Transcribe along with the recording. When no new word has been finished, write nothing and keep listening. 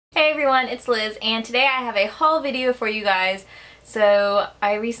Hey everyone, it's Liz, and today I have a haul video for you guys. So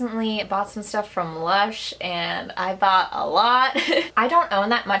I recently bought some stuff from Lush, and I bought a lot. I don't own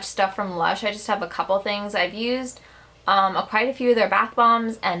that much stuff from Lush, I just have a couple things. I've used quite a few of their bath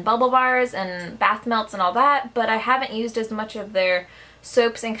bombs and bubble bars and bath melts and all that, but I haven't used as much of their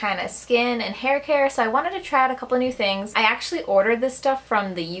soaps and kind of skin and hair care, so I wanted to try out a couple of new things. I actually ordered this stuff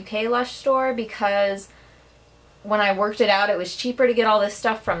from the UK Lush store because when I worked it out, it was cheaper to get all this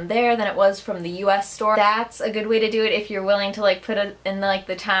stuff from there than it was from the US store. That's a good way to do it if you're willing to like put it in like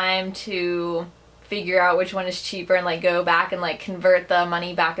the time to figure out which one is cheaper and like go back and like convert the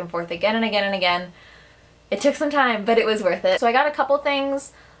money back and forth again and again and again. It took some time, but it was worth it. So I got a couple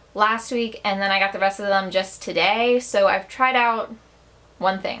things last week and then I got the rest of them just today. So I've tried out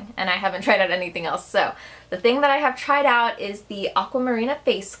one thing and I haven't tried out anything else. So the thing that I have tried out is the Aquamarina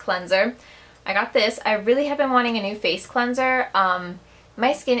face cleanser. I got this. I really have been wanting a new face cleanser.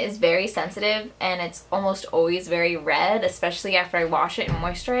 My skin is very sensitive and it's almost always very red, especially after I wash it and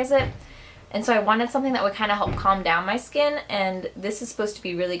moisturize it. And so I wanted something that would kind of help calm down my skin, and this is supposed to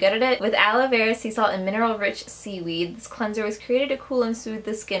be really good at it. With aloe vera, sea salt, and mineral-rich seaweed, this cleanser was created to cool and soothe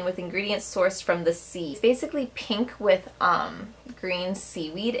the skin with ingredients sourced from the sea. It's basically pink with green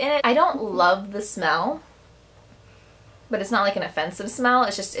seaweed in it. I don't love the smell, but it's not like an offensive smell.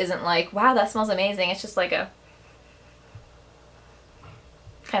 It just isn't like, wow, that smells amazing. It's just like a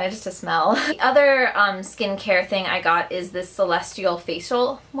kind of just a smell. The other skincare thing I got is this Celestial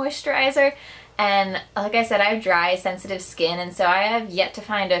facial moisturizer, and like I said, I have dry, sensitive skin, and so I have yet to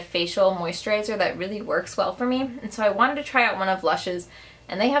find a facial moisturizer that really works well for me, and so I wanted to try out one of Lush's,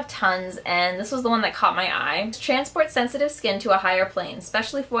 and they have tons, and this was the one that caught my eye. Transport sensitive skin to a higher plane,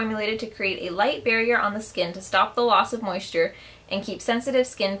 specially formulated to create a light barrier on the skin to stop the loss of moisture and keep sensitive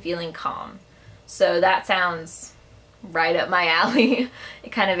skin feeling calm. So that sounds right up my alley.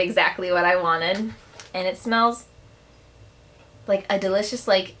 Kind of exactly what I wanted. And it smells like a delicious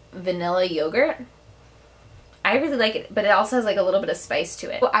like vanilla yogurt. I really like it, but it also has like a little bit of spice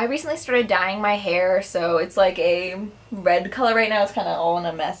to it. Well, I recently started dyeing my hair, so it's like a red color right now. It's kind of all in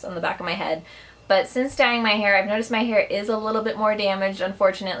a mess on the back of my head. But since dyeing my hair, I've noticed my hair is a little bit more damaged,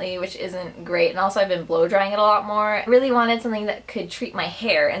 unfortunately, which isn't great. And also I've been blow drying it a lot more. I really wanted something that could treat my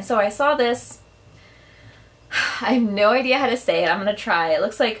hair, and so I saw this. I have no idea how to say it. I'm gonna try. It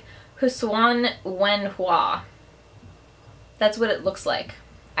looks like Husuan Wen Hua. That's what it looks like.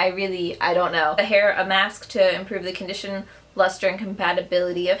 I don't know. A mask to improve the condition, luster, and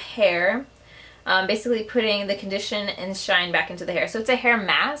compatibility of hair. Basically putting the condition and shine back into the hair. So it's a hair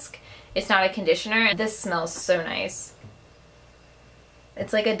mask. It's not a conditioner. This smells so nice.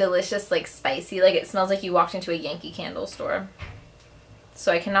 It's like a delicious, like spicy, like it smells like you walked into a Yankee Candle store.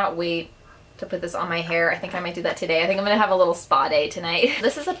 So I cannot wait to put this on my hair. I think I might do that today. I think I'm gonna have a little spa day tonight.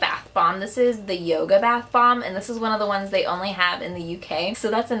 This is a bath bomb. This is the Yoga Bath Bomb, and this is one of the ones they only have in the UK.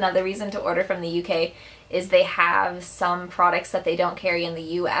 So that's another reason to order from the UK, is they have some products that they don't carry in the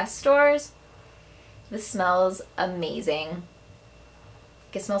US stores. This smells amazing.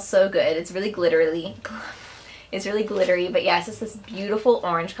 It smells so good. It's really glittery. It's really glittery, but yeah, it's just this beautiful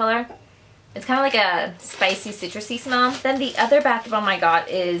orange color. It's kind of like a spicy, citrusy smell. Then the other bath bomb I got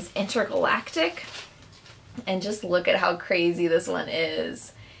is Intergalactic. And just look at how crazy this one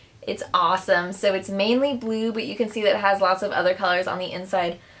is. It's awesome. So it's mainly blue, but you can see that it has lots of other colors on the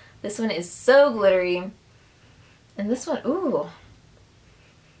inside. This one is so glittery. And this one, ooh.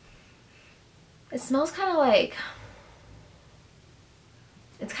 It smells kind of like,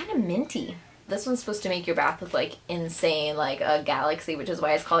 it's kind of minty. This one's supposed to make your bath look like insane, like a galaxy, which is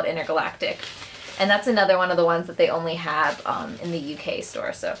why it's called Intergalactic. And that's another one of the ones that they only have in the UK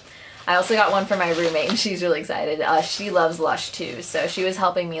store. So I also got one for my roommate, and she's really excited. She loves Lush too, so she was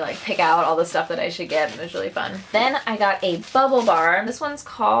helping me like pick out all the stuff that I should get, and it was really fun. Then I got a bubble bar. This one's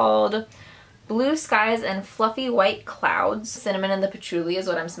called Blue Skies and Fluffy White Clouds. Cinnamon and the patchouli is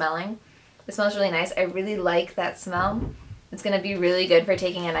what I'm smelling. It smells really nice. I really like that smell. It's going to be really good for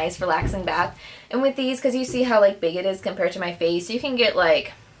taking a nice relaxing bath. And with these, because you see how like big it is compared to my face, you can get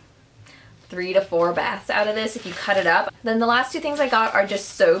like 3 to 4 baths out of this if you cut it up. Then the last two things I got are just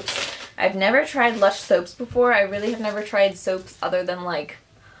soaps. I've never tried Lush soaps before. I really have never tried soaps other than like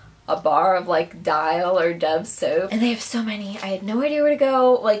a bar of like Dial or Dove soap. And they have so many. I had no idea where to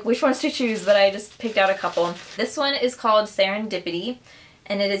go, like which ones to choose, but I just picked out a couple. This one is called Serendipity,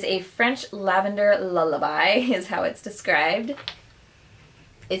 and it is a French lavender lullaby, is how it's described.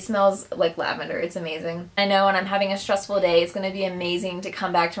 It smells like lavender. It's amazing. I know when I'm having a stressful day, it's going to be amazing to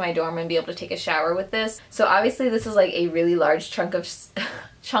come back to my dorm and be able to take a shower with this. So obviously this is like a really large chunk of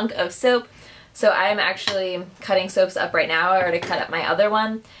soap, So I'm actually cutting soaps up right now. I already cut up my other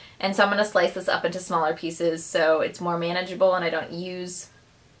one. And so I'm going to slice this up into smaller pieces so it's more manageable and I don't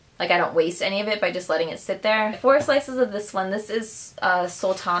waste any of it by just letting it sit there. 4 slices of this one. This is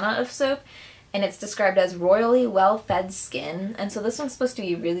Sultana of soap, and it's described as royally well-fed skin. And so this one's supposed to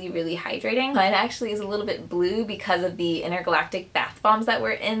be really, really hydrating. Mine actually is a little bit blue because of the intergalactic bath bombs that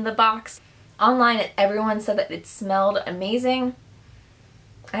were in the box. Online, everyone said that it smelled amazing.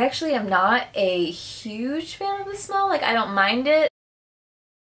 I actually am not a huge fan of the smell. Like, I don't mind it.